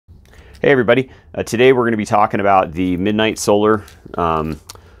Hey everybody, today we're going to be talking about the MidNite Solar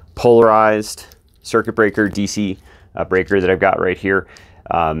polarized circuit breaker, DC breaker that I've got right here.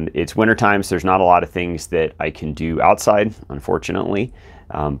 It's winter time, so there's not a lot of things that I can do outside, unfortunately.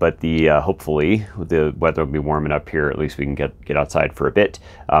 But hopefully the weather will be warming up here. At least we can get outside for a bit.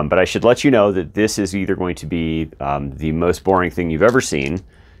 But I should let you know that this is either going to be the most boring thing you've ever seen,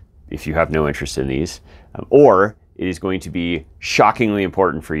 if you have no interest in these, or it is going to be shockingly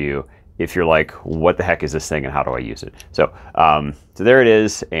important for you if you're like, what the heck is this thing and how do I use it? So, so there it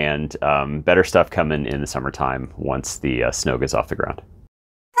is, and better stuff coming in the summertime once the snow gets off the ground.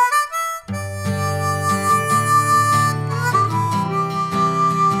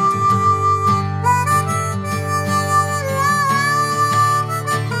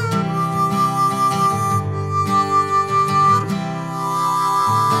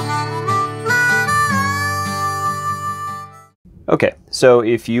 Okay, so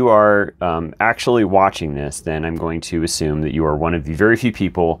if you are actually watching this, then I'm going to assume that you are one of the very few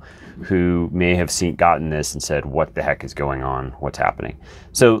people who may have gotten this and said, what the heck is going on? What's happening?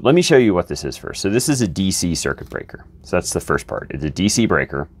 So let me show you what this is first. So this is a DC circuit breaker. So that's the first part. It's a DC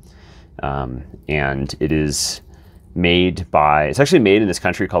breaker, and it is made by, it's actually made in this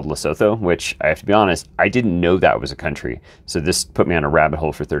country called Lesotho, which I have to be honest, I didn't know that was a country. So this put me on a rabbit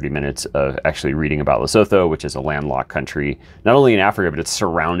hole for 30 minutes of actually reading about Lesotho, which is a landlocked country, not only in Africa, but it's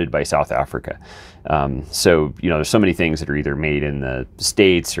surrounded by South Africa. So, you know, there's so many things that are either made in the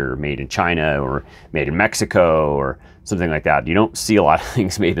States or made in China or made in Mexico or something like that. You don't see a lot of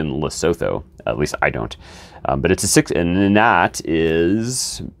things made in Lesotho, at least I don't. But it's a six, and then that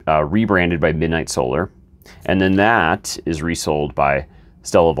is rebranded by MidNite Solar. And then that is resold by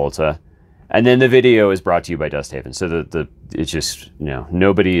Stella Volta. And then the video is brought to you by Dusthaven. So it's just, you know,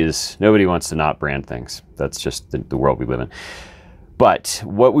 nobody wants to not brand things. That's just the world we live in. But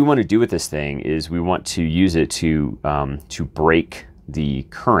what we want to do with this thing is we want to use it to break the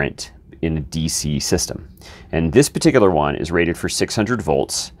current in a DC system. And this particular one is rated for 600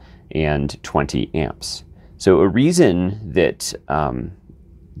 volts and 20 amps. So a reason that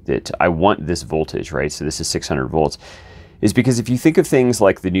that I want this voltage, right? So this is 600 volts, is because if you think of things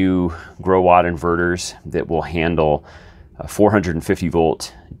like the new grow watt inverters that will handle 450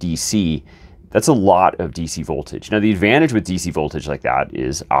 volt DC, that's a lot of DC voltage. Now the advantage with DC voltage like that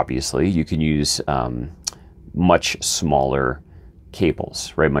is obviously you can use much smaller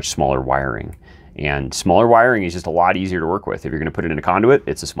cables, right? Much smaller wiring. And smaller wiring is just a lot easier to work with. If you're gonna put it in a conduit,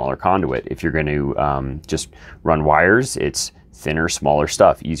 it's a smaller conduit. If you're gonna just run wires, it's thinner, smaller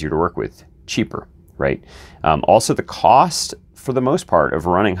stuff, easier to work with, cheaper, right? Also, the cost, for the most part, of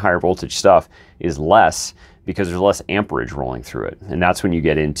running higher voltage stuff is less because there's less amperage rolling through it. And that's when you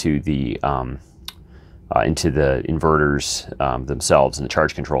get into the inverters themselves and the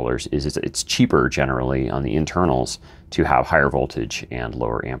charge controllers, is it's cheaper generally on the internals to have higher voltage and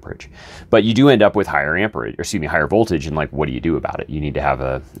lower amperage. But you do end up with higher amperage, or excuse me, higher voltage, and like, what do you do about it? You need to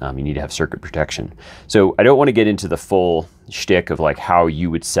have circuit protection. So I don't want to get into the full shtick of like how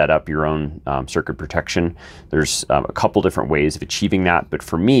you would set up your own circuit protection. There's a couple different ways of achieving that, but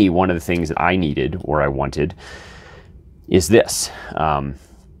for me, one of the things that I needed or I wanted is this. I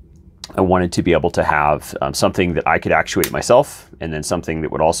wanted to be able to have something that I could actuate myself, and then something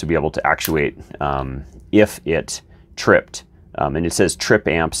that would also be able to actuate if it tripped. And it says trip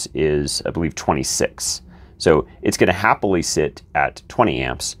amps is, I believe, 26. So it's going to happily sit at 20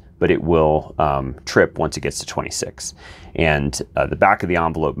 amps, but it will trip once it gets to 26. And the back of the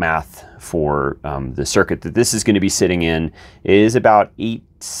envelope math for the circuit that this is going to be sitting in is about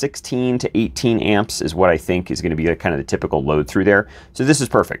 16 to 18 amps is what I think is going to be like kind of the typical load through there. So this is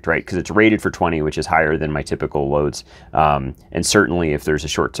perfect, right? Because it's rated for 20, which is higher than my typical loads. And certainly if there's a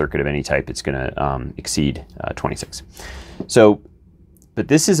short circuit of any type, it's going to exceed 26. So, but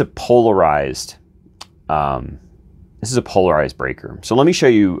this is a polarized breaker. So let me show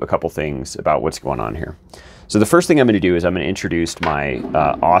you a couple things about what's going on here. So the first thing I'm going to do is I'm going to introduce my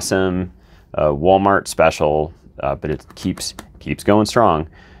awesome Walmart special, but it keeps going strong,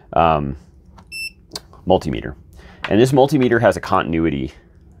 multimeter. And this multimeter has a continuity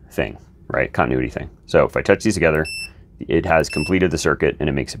thing, right? Continuity thing. So if I touch these together, it has completed the circuit and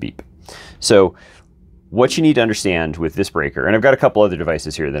it makes a beep. So what you need to understand with this breaker, and I've got a couple other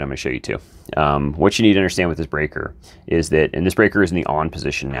devices here that I'm going to show you too. What you need to understand with this breaker is that, and this breaker is in the on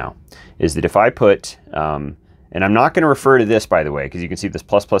position now, is that if I put, and I'm not going to refer to this, by the way, because you can see this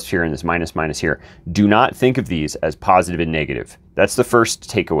plus plus here and this minus minus here. Do not think of these as positive and negative. That's the first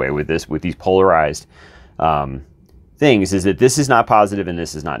takeaway with this, with these polarized things, is that this is not positive and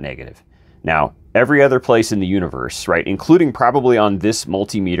this is not negative. Now, every other place in the universe, right, including probably on this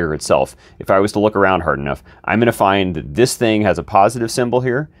multimeter itself, if I was to look around hard enough, I'm going to find that this thing has a positive symbol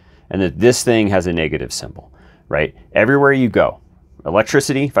here and that this thing has a negative symbol, right? Everywhere you go.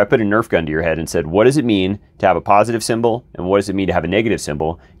 Electricity, if I put a Nerf gun to your head and said, what does it mean to have a positive symbol and what does it mean to have a negative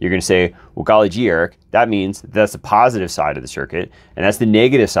symbol? You're going to say, well, golly gee, Eric, that means that's the positive side of the circuit and that's the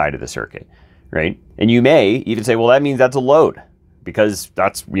negative side of the circuit, right? And you may even say, well, that means that's a load, because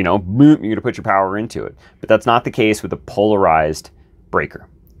that's, you know, you're going to put your power into it. But that's not the case with a polarized breaker.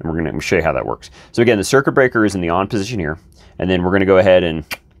 And we're going to show you how that works. So again, the circuit breaker is in the on position here. And then we're going to go ahead and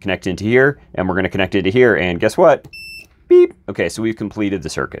connect into here. And we're going to connect into here. And guess what? Beep. Okay, so we've completed the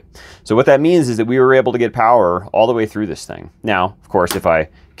circuit. So what that means is that we were able to get power all the way through this thing. Now, of course, if I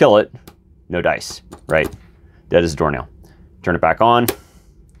kill it, no dice, right? Dead as a doornail. Turn it back on.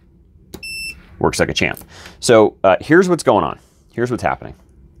 Works like a champ. So here's what's going on. Here's what's happening,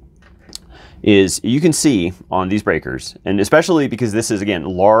 is you can see on these breakers, and especially because this is, again,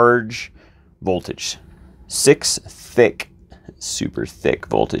 large voltage, 6 thick, super thick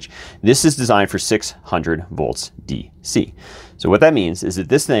voltage. This is designed for 600 volts DC. So what that means is that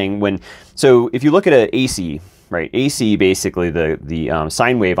this thing, so if you look at an AC, right, AC, basically the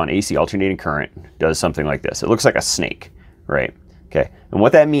sine wave on AC, alternating current, does something like this. It looks like a snake, right? Okay, and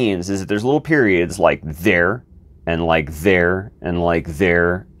what that means is that there's little periods like there, and like there, and like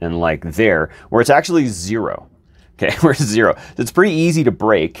there, and like there, where it's actually zero. Okay, where it's zero. So it's pretty easy to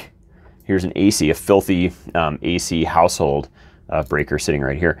break. Here's an AC, a filthy AC household breaker sitting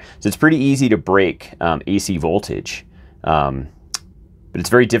right here. So it's pretty easy to break AC voltage, but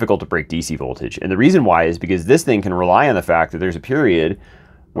it's very difficult to break DC voltage. And the reason why is because this thing can rely on the fact that there's a period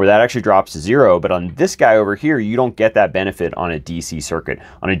where that actually drops to zero, but on this guy over here, you don't get that benefit on a DC circuit.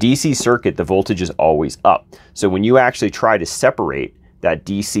 On a DC circuit, the voltage is always up. So when you actually try to separate that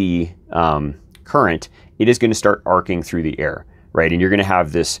DC current, it is going to start arcing through the air, right? And you're going to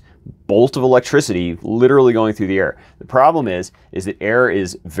have this bolt of electricity literally going through the air. The problem is that air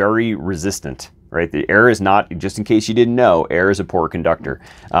is very resistant, right? The air is not, just in case you didn't know, air is a poor conductor.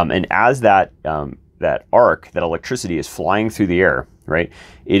 And as that arc, that electricity is flying through the air, right,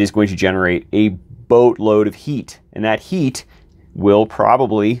 it is going to generate a boatload of heat, and that heat will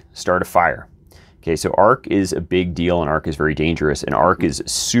probably start a fire. Okay, so arc is a big deal, and arc is very dangerous, and arc is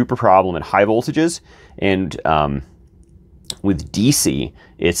super problem at high voltages, and with DC,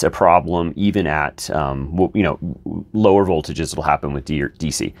 it's a problem even at lower voltages. It'll happen with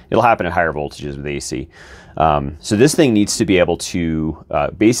DC. It'll happen at higher voltages with AC. So this thing needs to be able to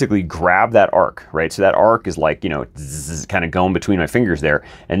basically grab that arc, right? So that arc is like, kind of going between my fingers there.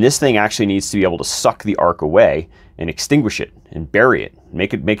 And this thing actually needs to be able to suck the arc away and extinguish it and bury it,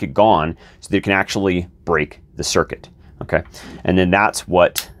 make it gone, so that it can actually break the circuit. Okay, and then that's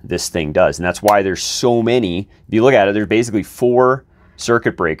what this thing does. And that's why there's so many. If you look at it, there's basically 4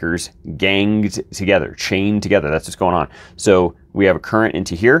 circuit breakers ganged together, chained together. That's what's going on. So we have a current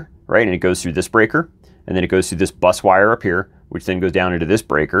into here, right? And it goes through this breaker, and then it goes through this bus wire up here, which then goes down into this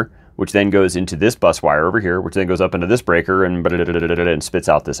breaker, which then goes into this bus wire over here, which then goes up into this breaker and spits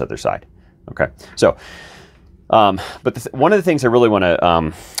out this other side. Okay, so but one of the things I really want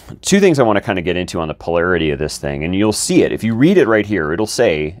to, 2 things I want to kind of get into on the polarity of this thing, and you'll see it. If you read it right here, it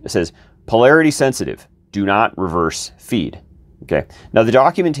says, polarity sensitive, do not reverse feed. Okay, now the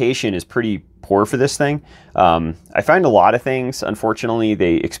documentation is pretty poor for this thing. I find a lot of things, unfortunately,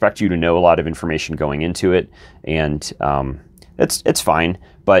 they expect you to know a lot of information going into it, and it's fine,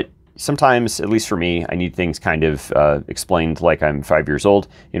 but sometimes, at least for me, I need things kind of explained like I'm 5 years old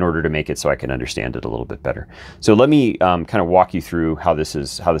in order to make it so I can understand it a little bit better. So let me kind of walk you through how this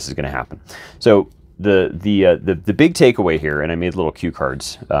is going to happen. So the big takeaway here, and I made little cue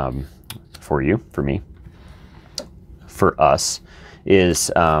cards for us,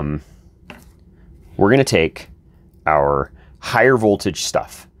 is we're going to take our higher voltage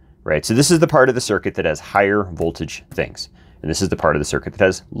stuff, right? So this is the part of the circuit that has higher voltage things. And this is the part of the circuit that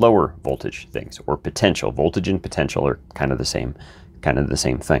has lower voltage things, or potential. Voltage and potential are kind of the same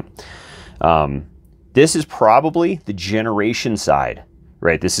thing. This is probably the generation side,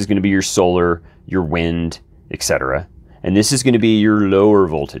 right? This is going to be your solar, your wind, etc. And this is going to be your lower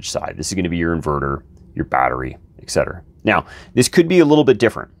voltage side. This is going to be your inverter, your battery, etc. Now, this could be a little bit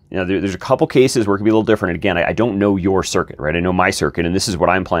different. There's a couple cases where it could be a little different. And again, I don't know your circuit, right? I know my circuit, and this is what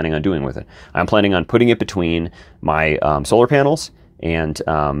I'm planning on doing with it. I'm planning on putting it between my solar panels, and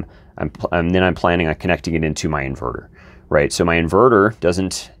then I'm planning on connecting it into my inverter, right? So my inverter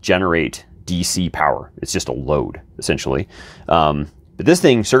doesn't generate DC power. It's just a load, essentially. But this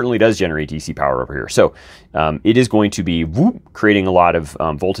thing certainly does generate DC power over here. So it is going to be creating a lot of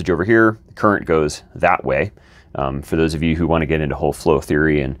voltage over here. The current goes that way. For those of you who want to get into whole flow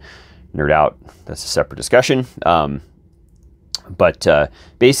theory and nerd out, that's a separate discussion. But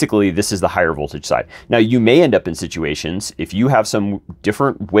basically, this is the higher voltage side. Now, you may end up in situations, if you have some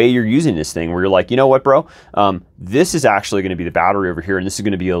different way you're using this thing, where you're like, you know what, bro? This is actually going to be the battery over here, and this is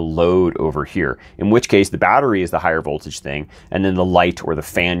going to be a load over here. In which case, the battery is the higher voltage thing, and then the light or the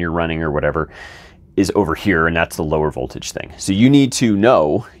fan you're running or whatever is over here, and that's the lower voltage thing. So you need to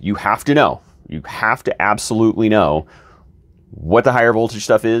know, you have to absolutely know what the higher voltage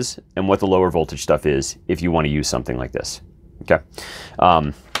stuff is and what the lower voltage stuff is if you want to use something like this. Okay.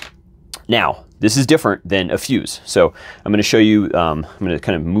 Now, this is different than a fuse. So I'm going to show you, I'm going to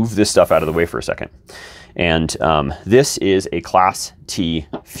kind of move this stuff out of the way for a second. And this is a Class T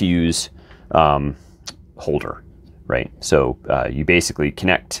fuse holder, right? So you basically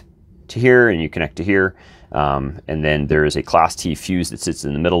connect to here and you connect to here. And then there is a Class T fuse that sits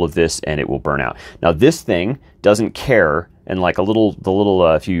in the middle of this and it will burn out. Now this thing doesn't care, and like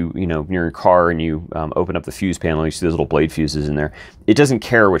if you know, near your car and you open up the fuse panel, you see those little blade fuses in there. It doesn't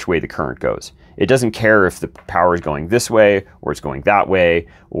care which way the current goes. It doesn't care if the power is going this way or it's going that way,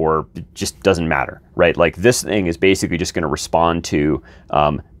 or it just doesn't matter, right? Like this thing is basically just going to respond to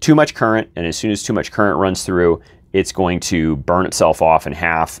too much current, and as soon as too much current runs through, it's going to burn itself off in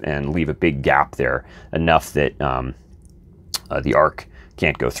half and leave a big gap there, enough that the arc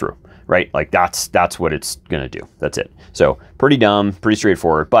can't go through, right? Like that's what it's gonna do. That's it. So pretty dumb, pretty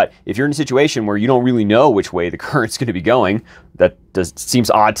straightforward. But if you're in a situation where you don't really know which way the current's gonna be going, that seems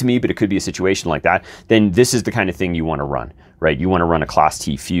odd to me, but it could be a situation like that, then this is the kind of thing you wanna run, right? You wanna run a Class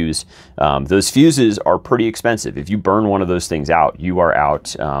T fuse. Those fuses are pretty expensive. If you burn one of those things out, you are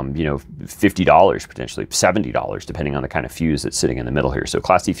out, you know, $50, potentially $70, depending on the kind of fuse that's sitting in the middle here. So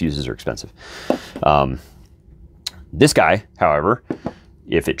Class T fuses are expensive. This guy, however,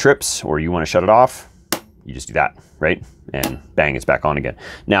 if it trips or you want to shut it off, you just do that, right? And bang, it's back on again.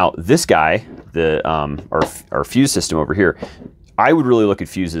 Now this guy, our fuse system over here, I would really look at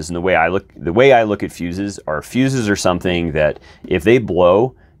fuses, and the way I look at fuses are something that if they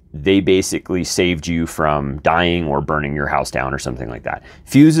blow, they basically saved you from dying or burning your house down or something like that.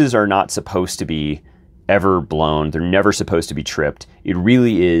 Fuses are not supposed to be ever blown. They're never supposed to be tripped. It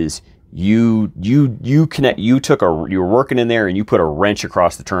really is you were working in there and you put a wrench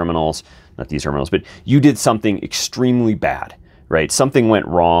across the terminals, not these terminals, but you did something extremely bad, right? Something went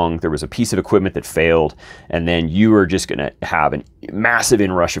wrong. There was a piece of equipment that failed, and then you are just going to have a massive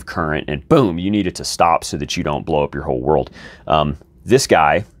inrush of current, and boom, you need it to stop so that you don't blow up your whole world. This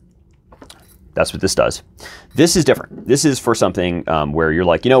guy, that's what this does. This is different. This is for something where you're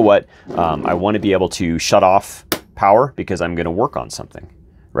like, you know what? I want to be able to shut off power because I'm going to work on something.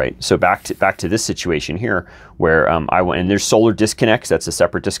 Right, so back to this situation here, where I went, and there's solar disconnects. That's a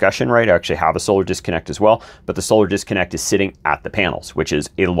separate discussion, right? I actually have a solar disconnect as well, but the solar disconnect is sitting at the panels, which is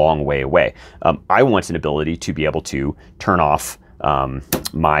a long way away. I want an ability to be able to turn off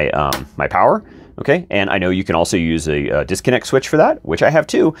my power. Okay, and I know you can also use a disconnect switch for that, which I have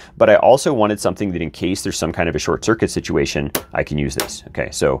too, but I also wanted something that in case there's some kind of a short circuit situation, I can use this.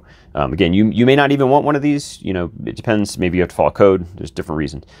 Okay, so again, you may not even want one of these, you know, it depends, maybe you have to follow code, there's different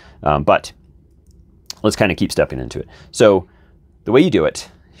reasons, but let's kind of keep stepping into it. So the way you do it,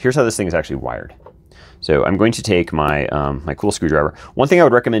 here's how this thing is actually wired. So I'm going to take my, my cool screwdriver. One thing I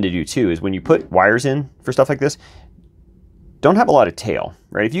would recommend to do too is when you put wires in for stuff like this, don't have a lot of tail,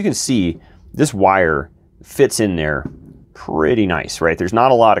 right? If you can see, this wire fits in there pretty nice, right? There's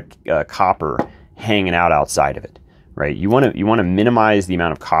not a lot of copper hanging out outside of it, right? You want to minimize the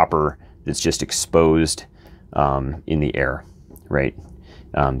amount of copper that's just exposed in the air, right?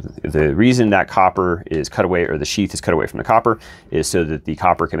 The reason that copper is cut away, or the sheath is cut away from the copper, is so that the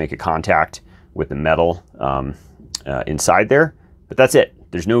copper can make a contact with the metal inside there, but that's it.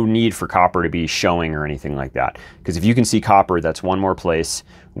 There's no need for copper to be showing or anything like that. Because if you can see copper, that's one more place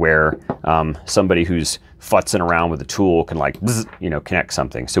where somebody who's futzing around with a tool can like, you know, connect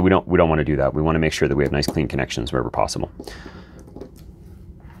something. So we don't want to do that. We want to make sure that we have nice clean connections wherever possible.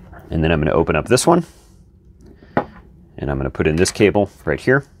 And then I'm going to open up this one, and I'm going to put in this cable right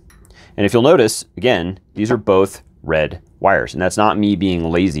here. And if you'll notice, again, these are both red wires, and that's not me being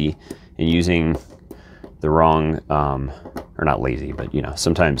lazy and using the wrong, or not lazy, but you know,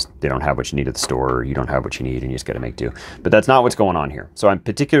 sometimes they don't have what you need at the store, or you don't have what you need and you just got to make do. But that's not what's going on here. So I'm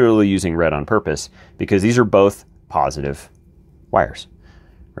particularly using red on purpose because these are both positive wires,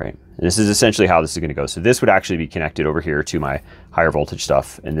 right? And this is essentially how this is going to go. So this would actually be connected over here to my higher voltage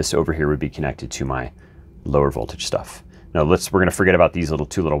stuff, and this over here would be connected to my lower voltage stuff. No, we're going to forget about these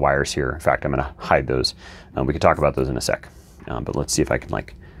two little wires here. In fact, I'm going to hide those. We can talk about those in a sec. But let's see if I can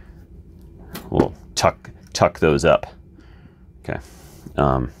like, we'll tuck those up. Okay.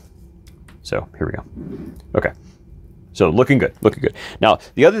 So here we go. Okay. So looking good, looking good. Now,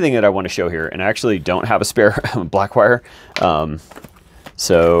 the other thing that I want to show here, and I actually don't have a spare black wire.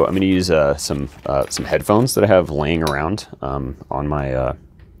 So I'm going to use some headphones that I have laying around on my,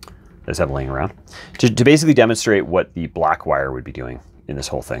 to basically demonstrate what the black wire would be doing in this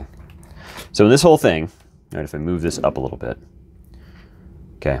whole thing. So in this whole thing, right, if I move this up a little bit,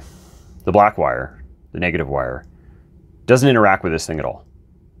 okay, the black wire, the negative wire, doesn't interact with this thing at all.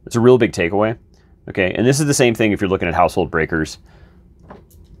 It's a real big takeaway. Okay, and this is the same thing if you're looking at household breakers,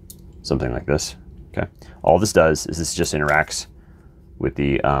 something like this. Okay, all this does is this just interacts with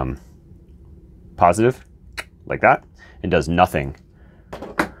the positive, like that, and does nothing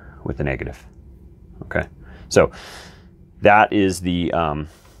with the negative. Okay, so that is the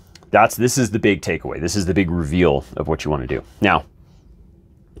this is the big takeaway. This is the big reveal of what you want to do. Now,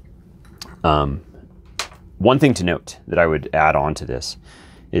 one thing to note that I would add on to this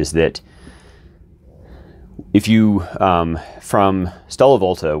is that if you, from Stella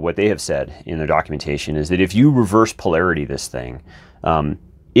Volta, what they have said in their documentation is that if you reverse polarity this thing,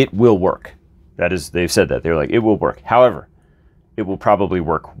 it will work. That is, they've said that. They're like, it will work. However, it will probably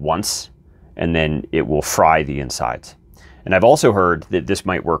work once, and then it will fry the insides. And I've also heard that this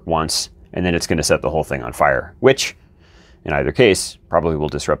might work once, and then it's going to set the whole thing on fire, which, in either case, probably will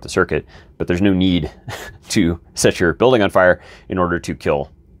disrupt the circuit, but there's no need to set your building on fire in order to kill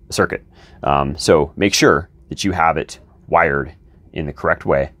the circuit. So make sure that you have it wired in the correct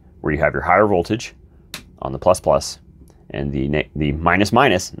way, where you have your higher voltage on the plus, and the minus,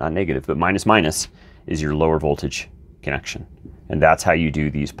 not negative, but minus is your lower voltage connection. And that's how you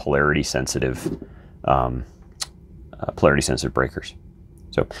do these polarity sensitive breakers.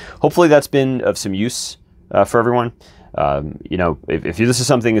 So hopefully that's been of some use for everyone. You know, if this is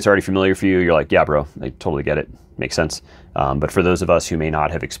something that's already familiar for you, you're like, yeah, bro, I totally get it. Makes sense. But for those of us who may not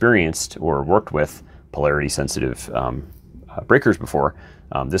have experienced or worked with polarity sensitive breakers before,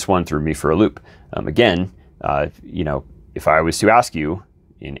 this one threw me for a loop. Again, you know, if I was to ask you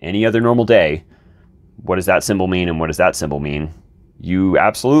in any other normal day, what does that symbol mean and what does that symbol mean? You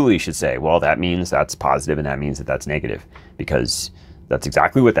absolutely should say, well, that means that's positive and that means that that's negative, because that's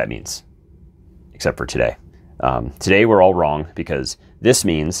exactly what that means, except for today. Today we're all wrong, because this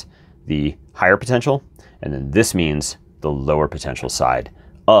means the higher potential, and then this means the lower potential side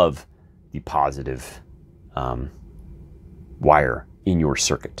of the positive wire in your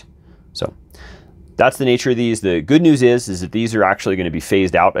circuit. So that's the nature of these. The good news is that these are actually going to be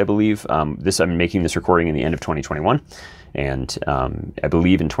phased out, I believe. I'm making this recording in the end of 2021, and I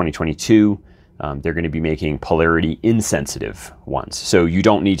believe in 2022, they're going to be making polarity insensitive ones. So you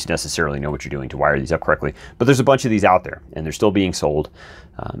don't need to necessarily know what you're doing to wire these up correctly, but there's a bunch of these out there and they're still being sold.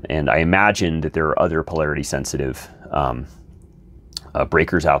 And I imagine that there are other polarity sensitive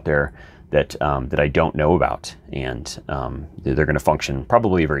breakers out there that I don't know about, and they're going to function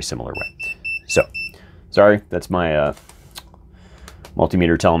probably a very similar way. So sorry, that's my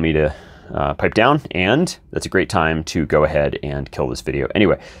multimeter telling me to pipe down, and that's a great time to go ahead and kill this video.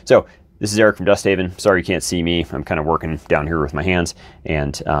 Anyway, so this is Eric from Dusthaven. Sorry you can't see me. I'm kind of working down here with my hands.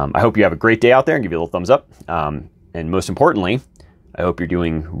 And I hope you have a great day out there, and give you a little thumbs up. And most importantly, I hope you're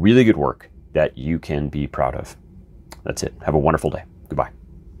doing really good work that you can be proud of. That's it. Have a wonderful day. Goodbye.